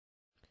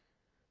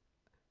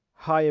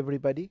Hi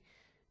everybody.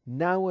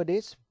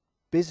 Nowadays,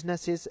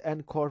 businesses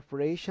and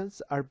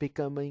corporations are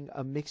becoming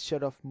a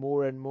mixture of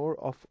more and more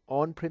of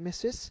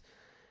on-premises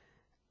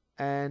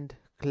and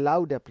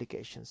cloud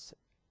applications,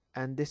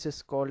 and this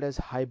is called as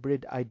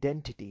hybrid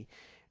identity.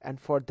 And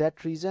for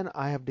that reason,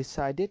 I have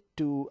decided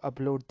to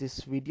upload this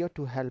video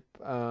to help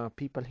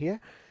people here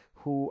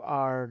who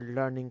are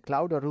learning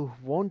cloud or who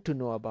want to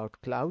know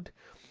about cloud.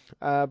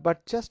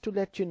 But just to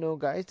let you know,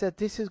 guys, that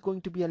this is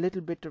going to be a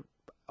little bit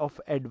of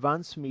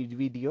advanced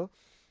video.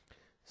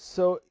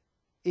 So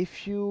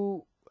if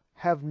you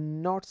have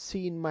not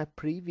seen my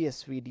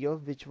previous video,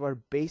 which was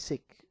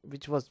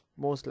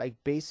most like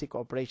basic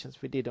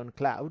operations we did on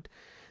cloud,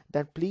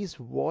 then please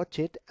watch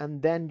it,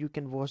 and then you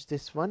can watch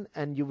this one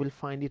and you will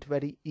find it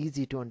very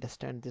easy to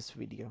understand this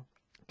video.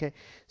 Okay,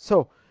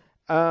 so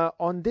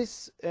on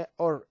this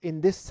or in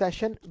this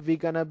session, we're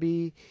gonna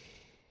be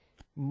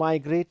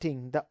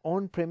migrating the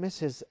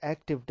on-premises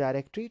Active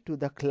Directory to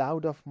the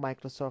cloud of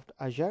Microsoft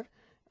Azure.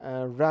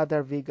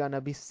 Rather, we're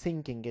gonna be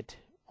syncing it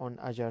on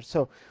Azure.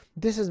 So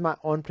this is my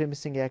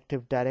on-premises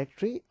Active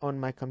Directory on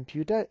my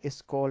computer.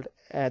 Is called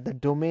the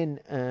domain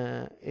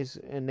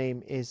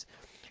name is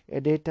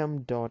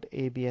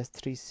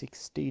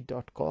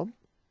edatum.abs360.com,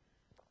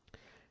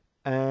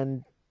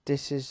 and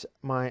this is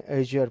my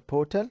Azure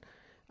portal.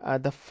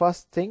 The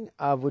first thing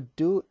I would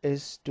do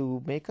is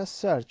to make a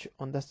search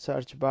on the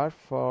search bar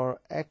for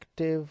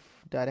Active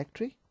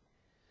Directory.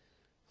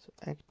 So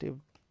Active,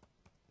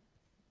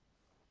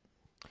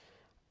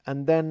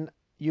 and then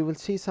you will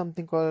see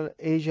something called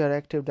Azure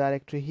Active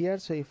Directory here.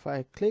 So if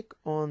I click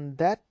on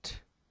that,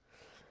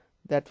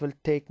 that will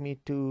take me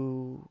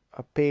to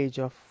a page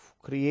of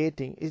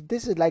creating.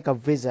 This is like a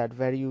wizard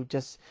where you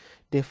just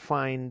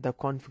define the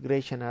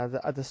configuration and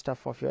the other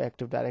stuff of your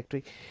Active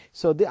Directory.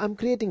 So I'm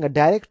creating a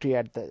directory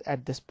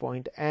at this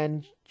point,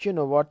 and you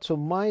know what, so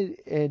my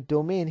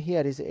domain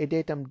here is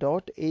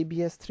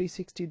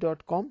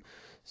edatum.abs360.com.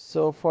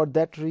 so for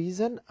that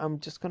reason, I'm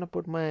just gonna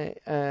put my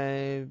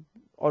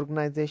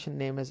organization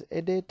name as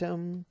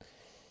edatum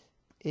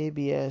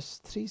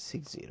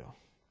abs360.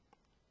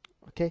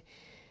 okay,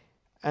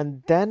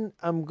 and then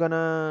I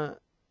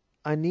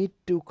need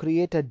to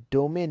create a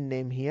domain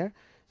name here.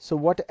 So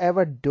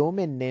whatever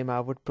domain name I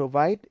would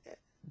provide,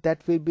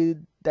 that would be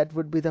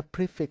the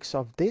prefix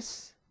of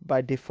this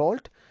by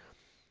default.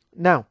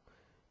 Now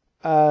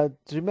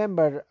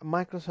remember,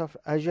 Microsoft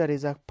Azure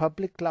is a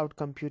public cloud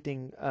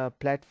computing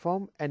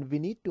platform, and we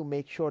need to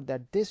make sure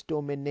that this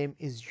domain name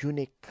is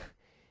unique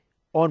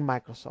on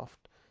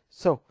Microsoft.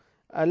 So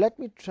let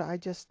me try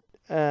just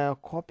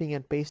copying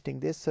and pasting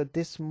this. So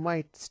this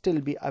might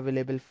still be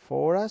available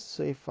for us.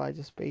 So if I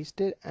just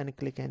paste it and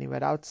click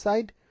anywhere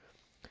outside,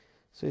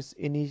 so it's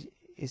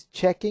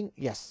checking,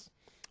 yes,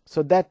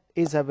 so that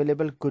is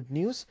available. Good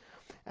news.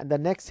 And the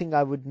next thing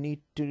I would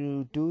need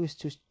to do is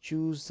to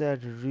choose a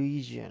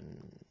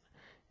region,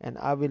 and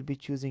I will be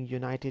choosing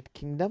United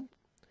Kingdom,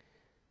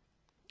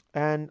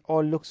 and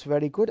all looks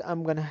very good.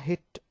 I'm gonna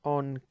hit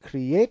on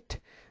create.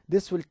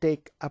 This will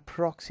take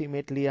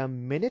approximately a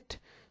minute,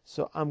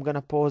 so I'm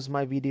gonna pause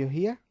my video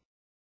here.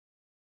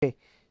 Okay,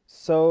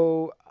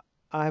 so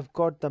I've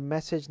got the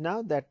message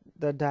now that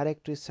the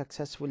directory is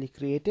successfully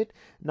created.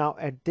 Now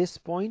at this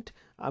point,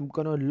 I'm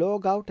gonna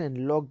log out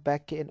and log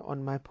back in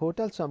on my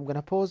portal. So I'm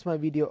gonna pause my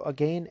video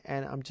again,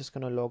 and I'm just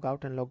gonna log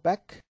out and log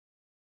back.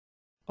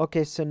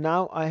 Okay, so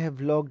now I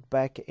have logged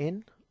back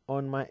in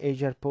on my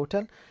Azure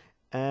portal,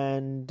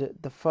 and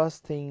the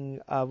first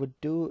thing I would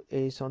do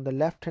is on the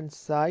left hand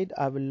side,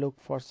 I will look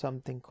for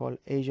something called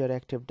Azure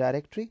Active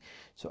Directory.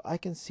 So I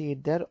can see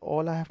it there.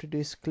 All I have to do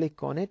is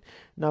click on it.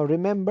 Now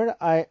remember,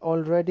 I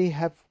already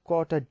have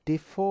got a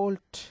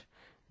default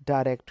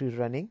directory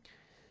running.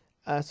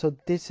 So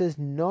this is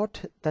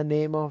not the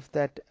name of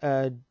that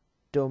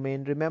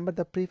domain. Remember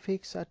the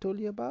prefix I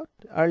told you about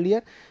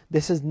earlier?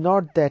 This is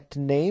not that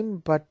name,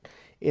 but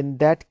in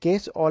that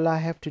case, all I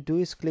have to do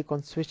is click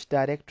on switch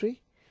directory,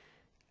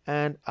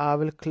 and I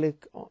will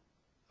click on,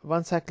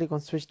 once I click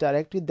on switch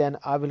directory, then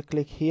I will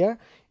click here.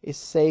 It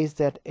says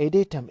that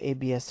Edatum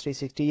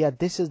ABS360. Yeah,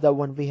 this is the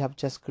one we have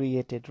just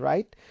created,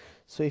 right?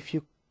 So if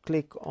you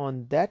click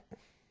on that,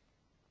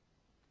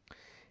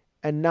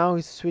 and now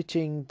it's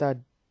switching the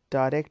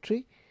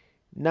directory.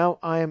 Now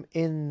I'm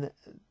in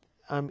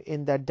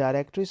that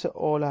directory. So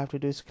all I have to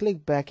do is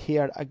click back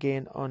here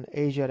again on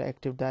Azure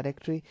Active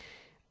Directory,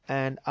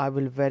 and I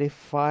will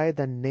verify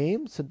the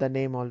name. So the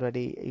name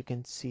already you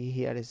can see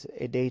here is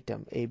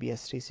Edatum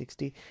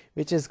ABS360,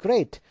 which is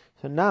great.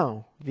 So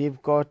now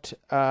we've got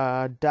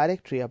a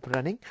directory up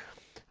running,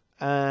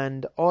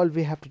 and all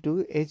we have to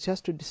do is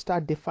just to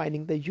start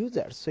defining the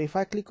user. So if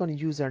I click on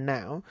user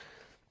now,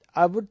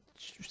 I would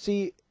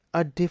see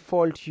a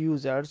default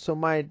user. So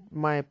my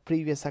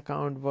previous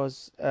account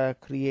was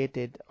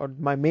created, or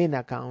my main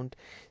account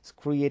is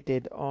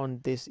created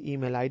on this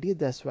email ID.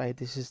 That's why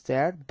this is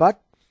there.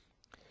 But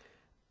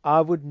I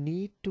would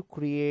need to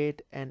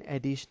create an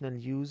additional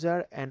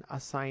user and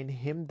assign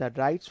him the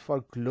rights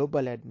for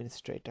global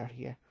administrator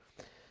here.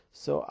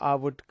 So I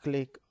would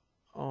click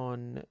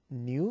on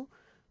new.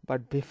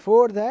 But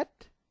before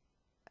that,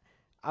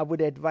 I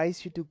would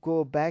advise you to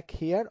go back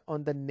here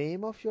on the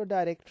name of your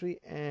directory,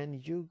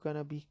 and you're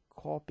gonna be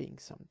copying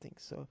something.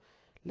 So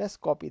let's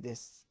copy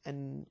this,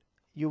 and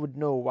you would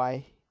know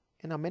why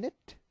in a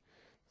minute.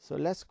 So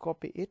let's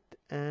copy it,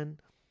 and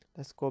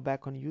let's go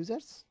back on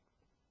users,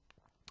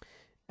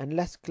 and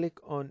let's click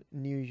on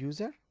new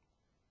user.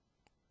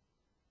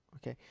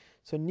 Okay,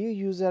 so new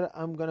user,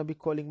 I'm gonna be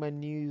calling my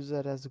new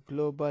user as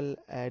global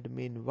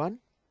admin 1,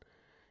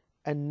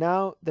 and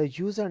now the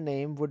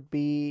username would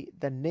be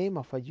the name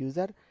of a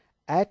user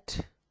at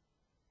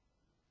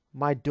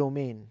my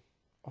domain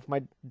of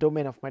my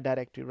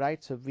directory,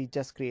 right? So we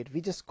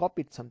just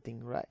copied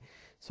something, right?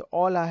 So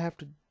all I have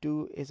to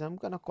do is I'm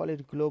gonna call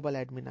it global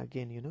admin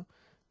again,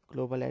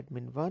 global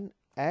admin 1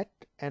 at,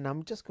 and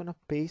I'm just gonna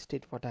paste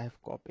it what I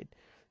have copied.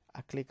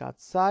 I click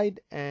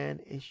outside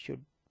and it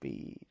should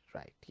be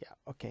right. Yeah,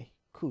 okay,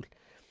 cool.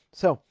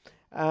 So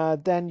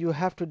then you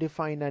have to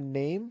define a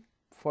name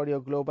for your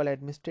global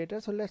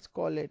administrator. So let's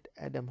call it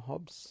Adam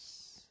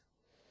Hobbs.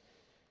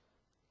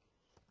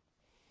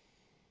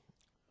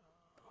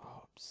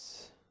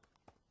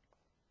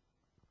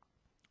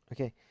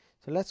 Okay,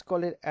 so let's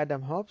call it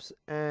Adam Hobbs,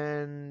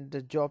 and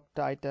the job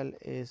title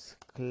is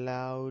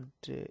Cloud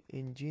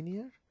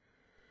Engineer,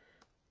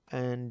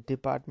 and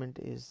department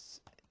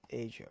is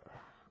Azure.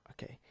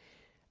 Okay,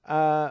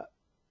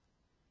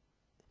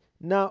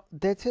 now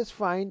that is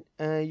fine.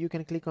 You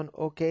can click on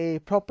OK.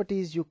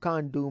 Properties, you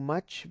can't do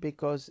much,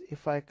 because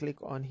if I click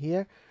on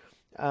here,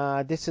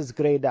 this is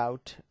grayed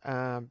out,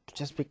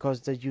 just because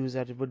the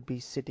user would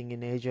be sitting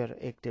in Azure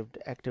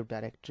Active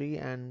Directory,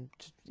 and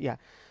yeah,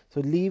 so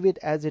leave it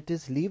as it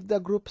is, leave the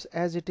groups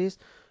as it is.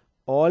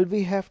 All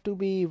we have to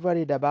be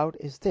worried about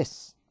is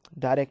this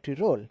directory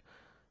role,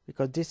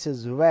 because this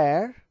is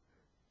where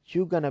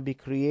you're gonna be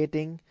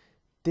creating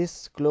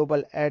this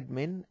global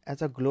admin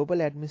as a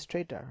global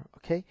administrator.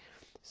 Okay,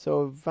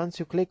 so once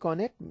you click on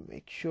it,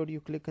 make sure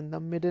you click in the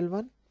middle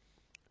one,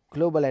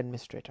 global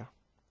administrator,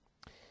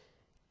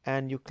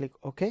 and you click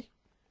OK.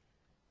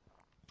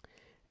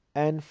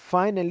 And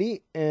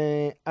finally,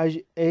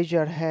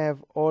 Azure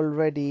have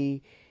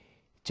already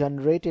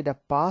generated a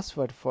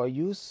password for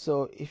you.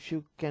 So if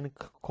you can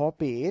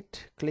copy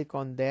it, click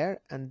on there,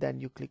 and then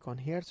you click on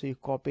here. So you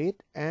copy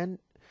it, and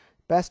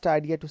best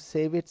idea to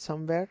save it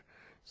somewhere.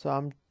 So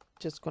I'm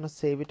just gonna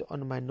save it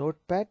on my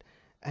notepad,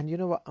 and you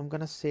know what, I'm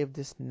gonna save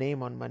this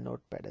name on my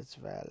notepad as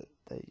well,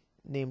 the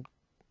name,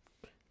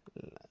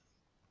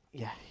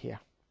 yeah,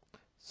 here.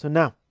 So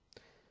now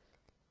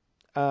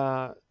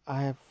I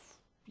have,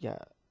 yeah,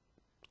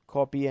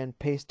 copy and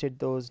pasted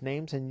those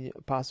names and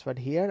password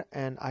here,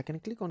 and I can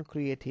click on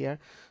create here.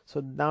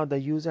 So now the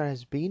user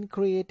has been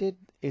created,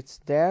 it's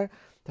there.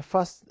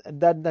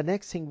 The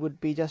next thing would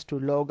be just to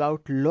log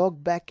out,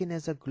 log back in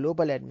as a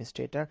global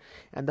administrator,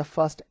 and the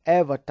first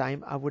ever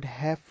time I would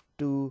have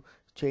to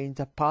change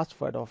the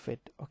password of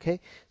it.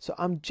 Okay, so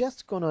I'm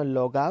just gonna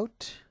log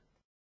out.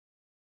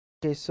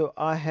 Okay, so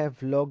I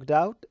have logged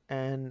out,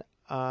 and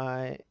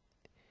I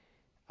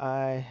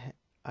I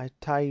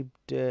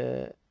typed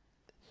so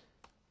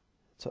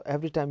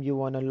every time you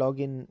want to log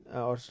in,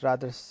 or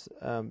rather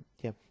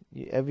yeah,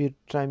 every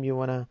time you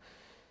want to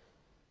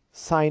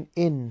sign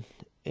in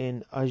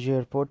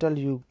Azure portal,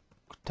 you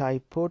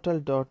type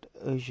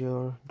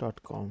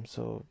portal.azure.com.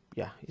 so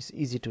yeah, it's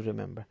easy to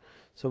remember.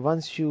 So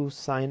once you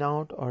sign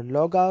out or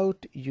log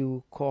out,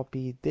 you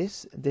copy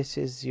this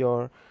is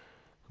your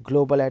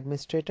global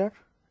administrator,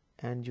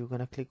 and you're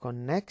gonna click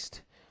on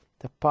next.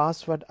 The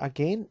password,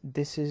 again,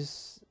 this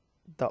is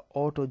the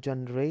auto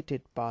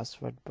generated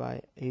password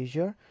by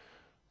Azure.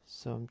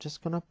 So I'm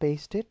just gonna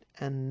paste it,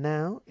 and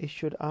now it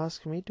should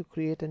ask me to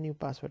create a new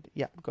password.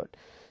 Yeah, good.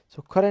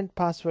 So current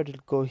password will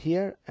go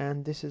here,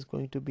 and this is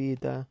going to be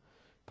the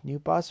new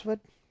password.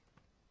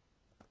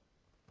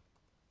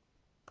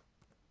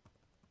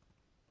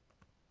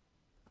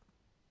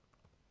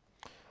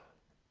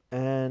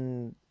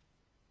 And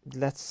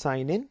let's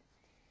sign in.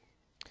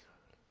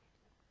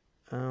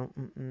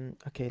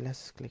 Okay,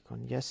 let's click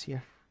on yes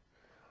here.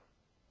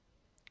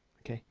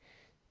 Okay,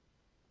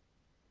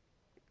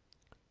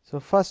 so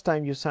first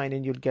time you sign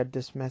in, you'll get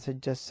this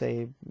message, just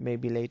say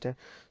maybe later.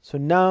 So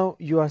now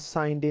you are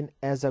signed in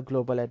as a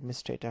global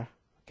administrator.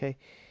 Okay,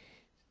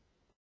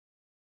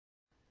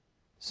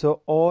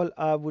 so all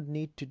I would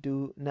need to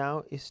do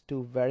now is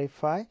to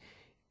verify.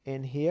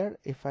 In here,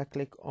 if I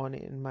click on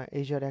in my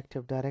Azure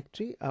Active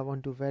Directory, I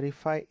want to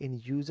verify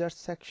in users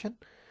section,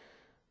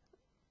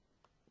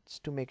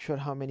 just to make sure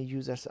how many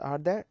users are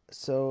there.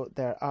 So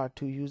there are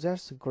 2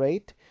 users.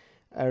 Great.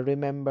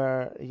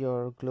 Remember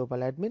your global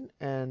admin,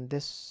 and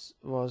this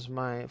was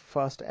my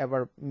first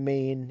ever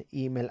main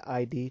email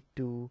ID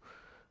to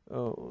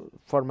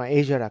for my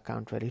Azure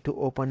account, really, to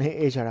open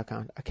an Azure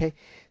account. Okay,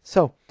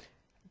 so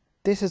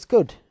this is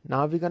good.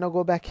 Now we're gonna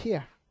go back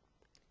here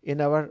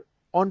in our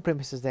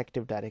on-premises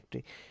Active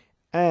Directory,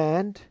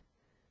 and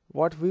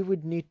what we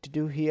would need to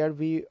do here,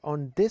 we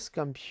on this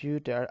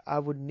computer, I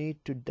would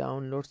need to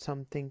download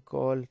something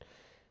called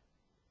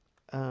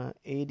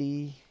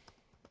AD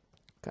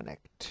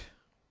Connect.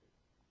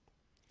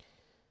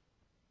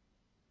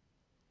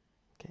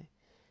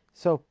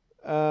 So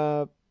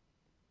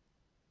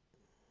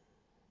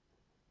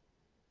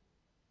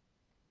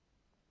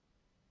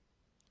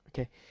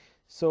okay,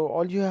 so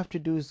all you have to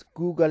do is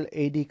Google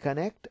AD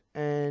Connect,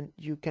 and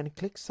you can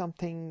click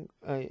something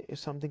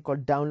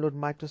called download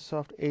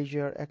Microsoft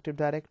Azure Active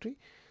Directory.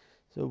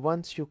 So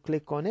once you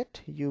click on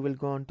it, you will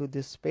go on to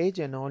this page,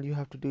 and all you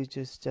have to do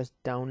is just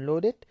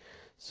download it.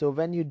 So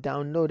when you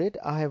download it,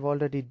 I have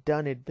already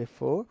done it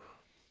before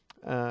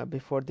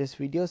this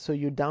video. So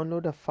you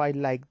download a file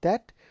like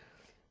that,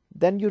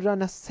 then you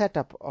run a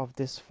setup of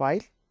this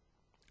file.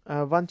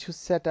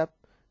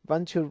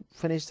 Once you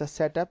finish the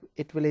setup,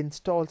 it will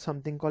install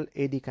something called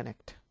AD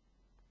Connect,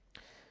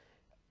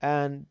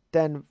 and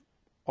then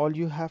all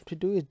you have to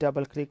do is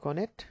double click on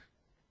it,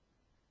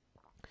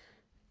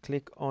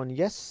 click on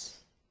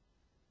yes,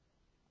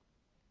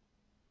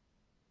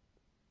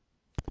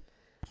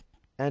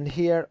 and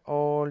here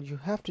all you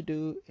have to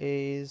do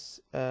is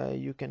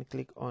you can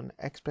click on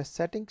Express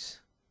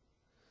Settings,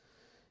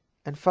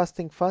 and first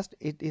thing first,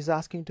 it is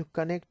asking to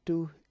connect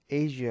to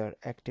Azure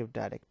Active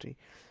Directory.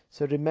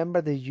 So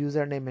remember the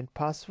username and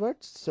password.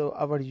 So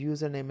our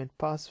username and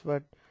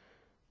password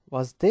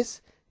was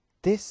this.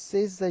 This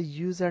is the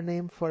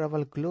username for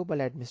our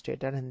global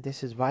administrator, and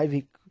this is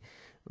why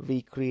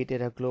we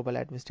created a global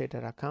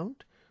administrator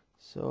account.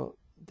 So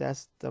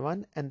that's the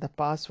one, and the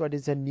password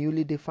is a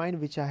newly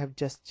defined, which I have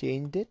just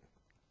changed it.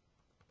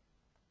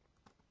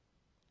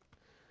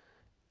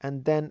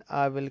 And then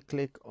I will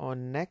click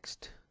on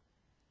next.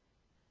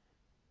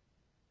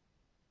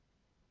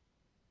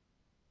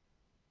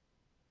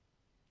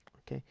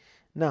 Okay,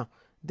 now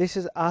this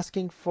is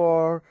asking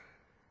for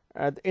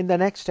in the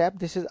next step,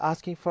 this is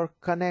asking for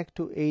connect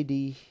to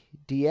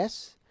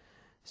ADDS.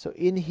 So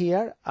in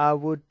here I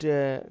would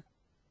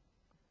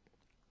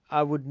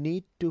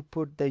need to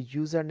put the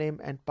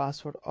username and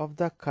password of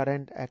the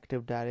current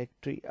Active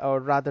Directory, or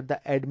rather the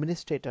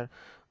administrator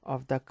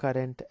of the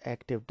current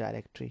Active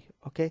Directory.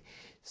 Okay,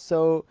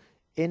 so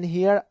in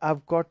here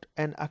I've got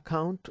an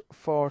account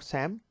for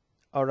Sam,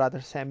 or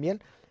rather Samuel,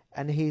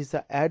 and he is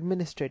the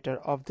administrator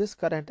of this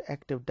current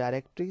Active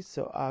Directory.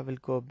 So I will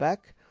go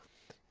back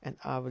and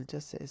I will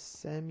just say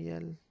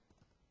Samuel.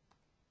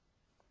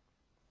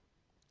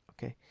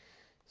 Okay,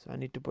 so I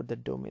need to put the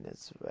domain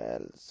as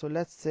well. So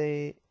let's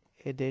say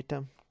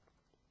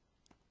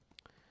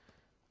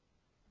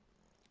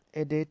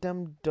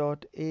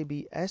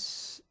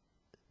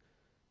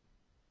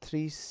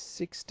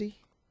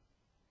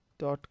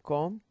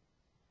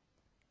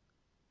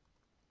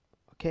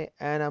Okay,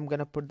 and I'm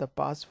gonna put the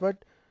password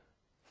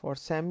for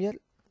Samuel,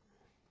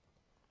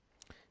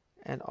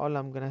 and all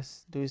I'm gonna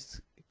do is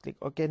click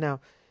OK. Now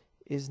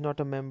is not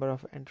a member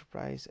of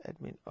enterprise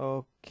admin.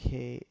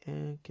 Okay,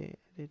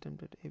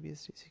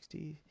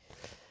 adatum.abs360.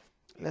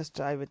 Let's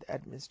try with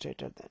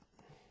administrator then.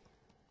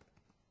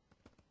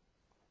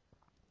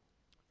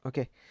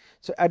 Okay,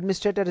 so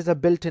administrator is a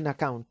built-in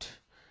account.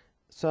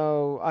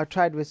 So I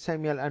tried with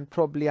Samuel, and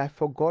probably I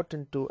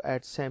forgotten to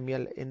add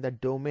Samuel in the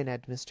domain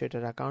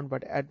administrator account,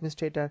 but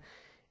administrator,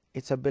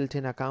 it's a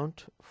built-in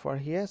account for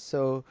here.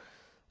 So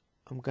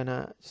I'm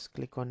gonna just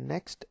click on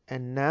next,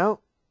 and now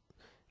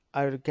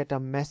I'll get a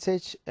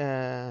message.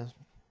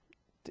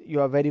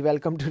 You are very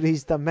welcome to read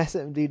the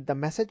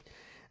message,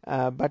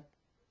 but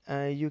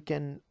you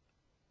can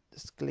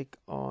just click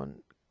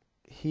on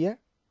here,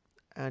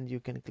 and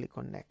you can click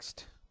on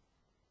next.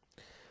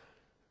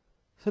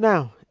 So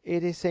now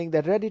it is saying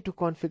that ready to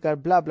configure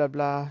blah blah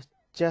blah.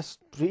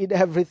 Just read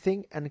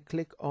everything and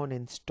click on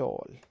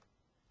install.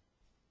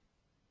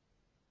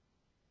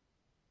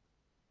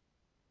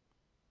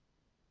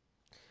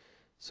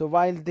 So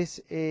while this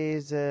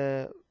is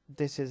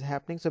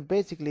happening, so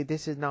basically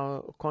this is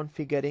now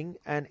configuring,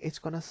 and it's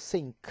gonna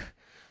sync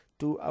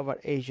to our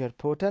Azure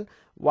portal.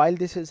 While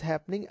this is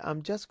happening,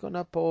 I'm just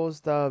gonna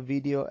pause the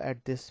video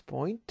at this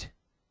point.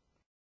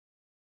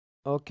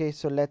 Okay,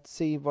 so let's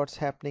see what's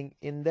happening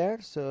in there.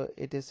 So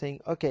it is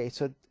saying, okay,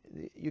 so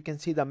you can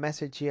see the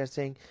message here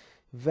saying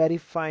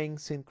verifying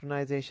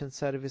synchronization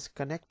service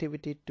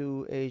connectivity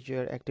to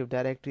Azure Active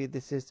Directory.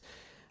 This is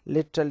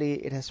literally,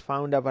 it has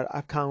found our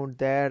account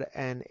there,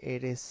 and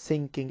it is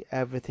syncing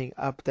everything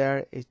up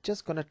there. It's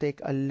just gonna take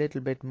a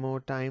little bit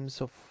more time,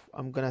 so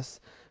I'm gonna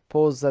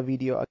pause the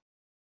video.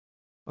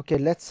 Okay,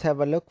 let's have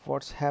a look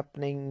what's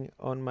happening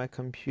on my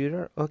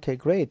computer. Okay,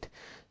 great.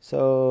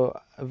 So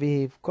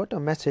we've got a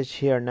message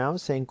here now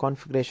saying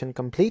configuration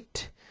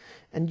complete,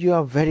 and you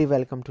are very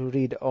welcome to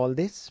read all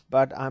this,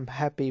 but I'm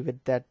happy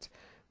with that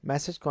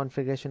message,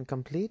 configuration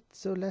complete.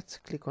 So let's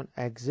click on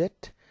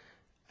exit,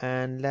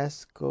 and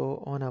let's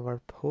go on our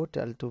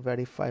portal to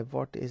verify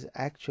what is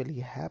actually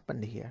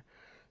happened here.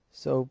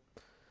 So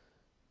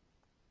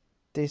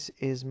this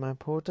is my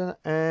portal,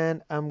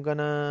 and I'm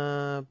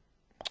gonna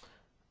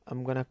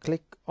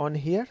click on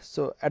here.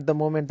 So at the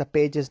moment the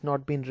page is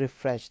not been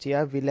refreshed.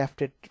 Yeah, we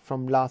left it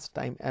from last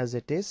time as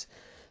it is.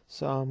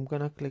 So I'm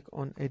gonna click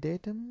on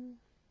Adatum.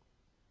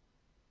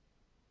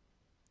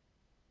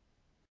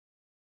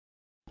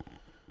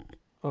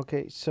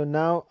 Okay, so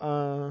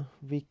now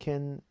we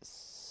can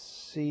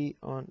see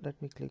on, let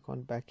me click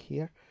on back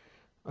here.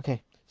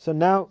 Okay, so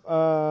now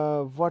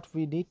what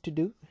we need to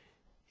do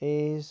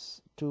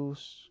is to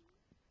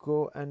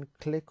go and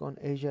click on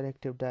Azure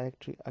Active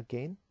Directory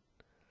again,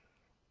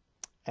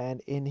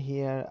 and in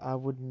here I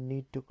would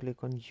need to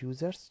click on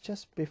users.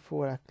 Just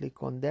before I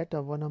click on that, I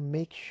want to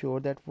make sure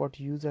that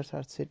what users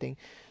are sitting.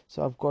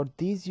 So I've got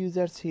these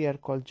users here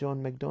called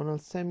John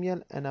McDonald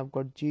Samuel, and I've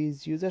got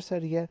these users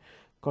are here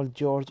called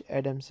George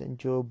Adams and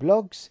Joe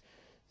Blogs.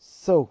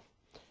 So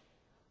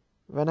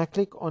when I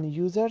click on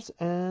users,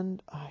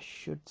 and I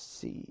should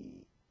see,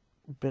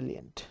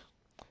 brilliant,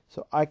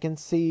 so I can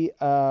see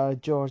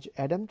George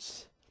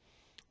Adams,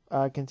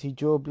 I can see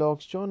Joe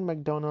Blogs, John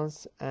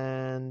McDonald's,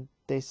 and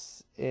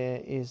this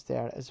is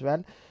there as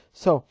well.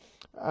 So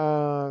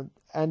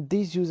and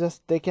these users,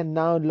 they can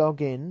now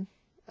log in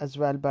as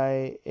well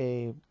by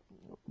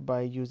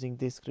using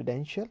this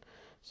credential.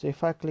 So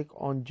if I click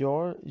on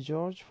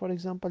George, for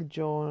example,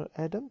 John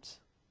Adams,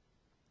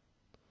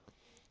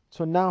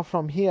 so now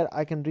from here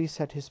I can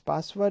reset his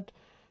password,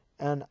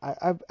 and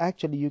I've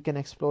actually, you can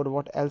explore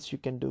what else you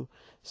can do.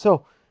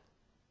 So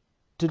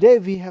today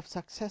we have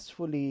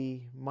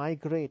successfully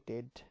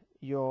migrated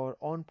your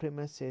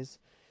on-premises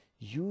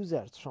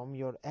users from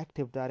your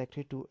Active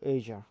Directory to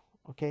Azure.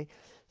 Okay,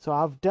 so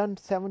I've done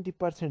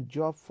 70%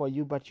 job for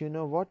you, but you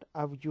know what,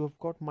 you have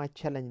got my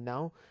challenge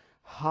now.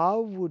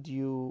 How would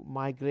you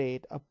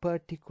migrate a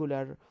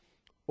particular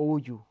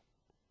OU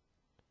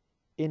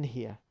in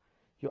here?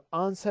 Your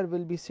answer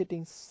will be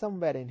sitting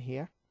somewhere in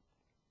here,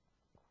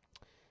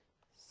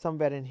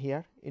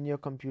 in your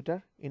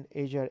computer in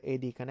Azure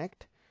AD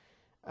Connect.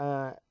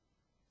 uh,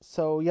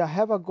 so yeah,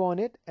 have a go on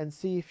it and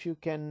see if you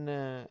can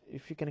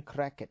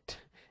crack it.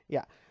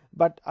 Yeah,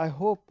 but I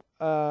hope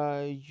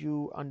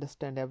you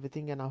understand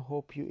everything, and I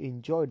hope you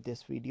enjoyed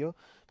this video,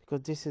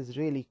 because this is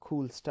really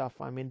cool stuff.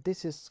 I mean,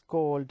 this is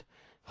called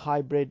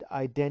hybrid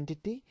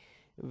identity,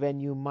 when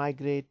you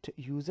migrate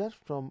users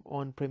from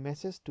on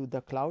premises to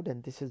the cloud,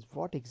 and this is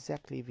what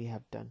exactly we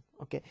have done.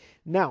 Okay,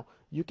 now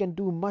you can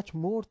do much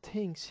more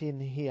things in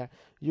here.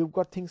 You've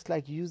got things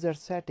like user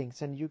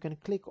settings, and you can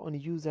click on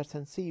users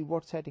and see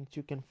what settings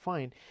you can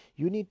find.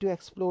 You need to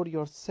explore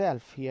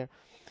yourself here.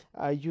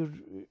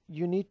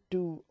 You need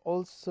to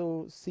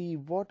also see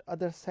what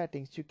other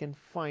settings you can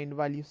find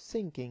while you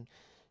syncing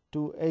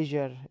to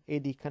Azure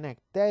AD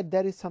Connect.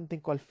 There is something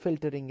called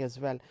filtering as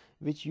well,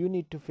 which you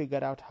need to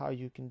figure out how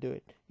you can do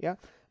it. Yeah,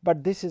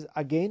 but this is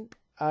again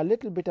a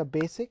little bit of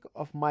basic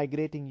of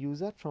migrating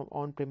user from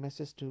on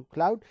premises to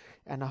cloud,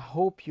 and I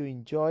hope you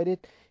enjoyed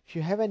it. If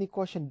you have any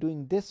question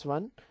doing this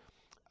one,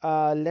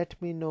 let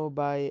me know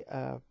by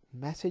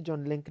message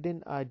on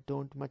LinkedIn. I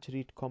don't much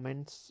read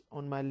comments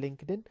on my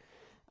LinkedIn,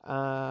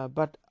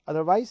 but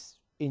otherwise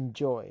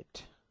enjoy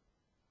it.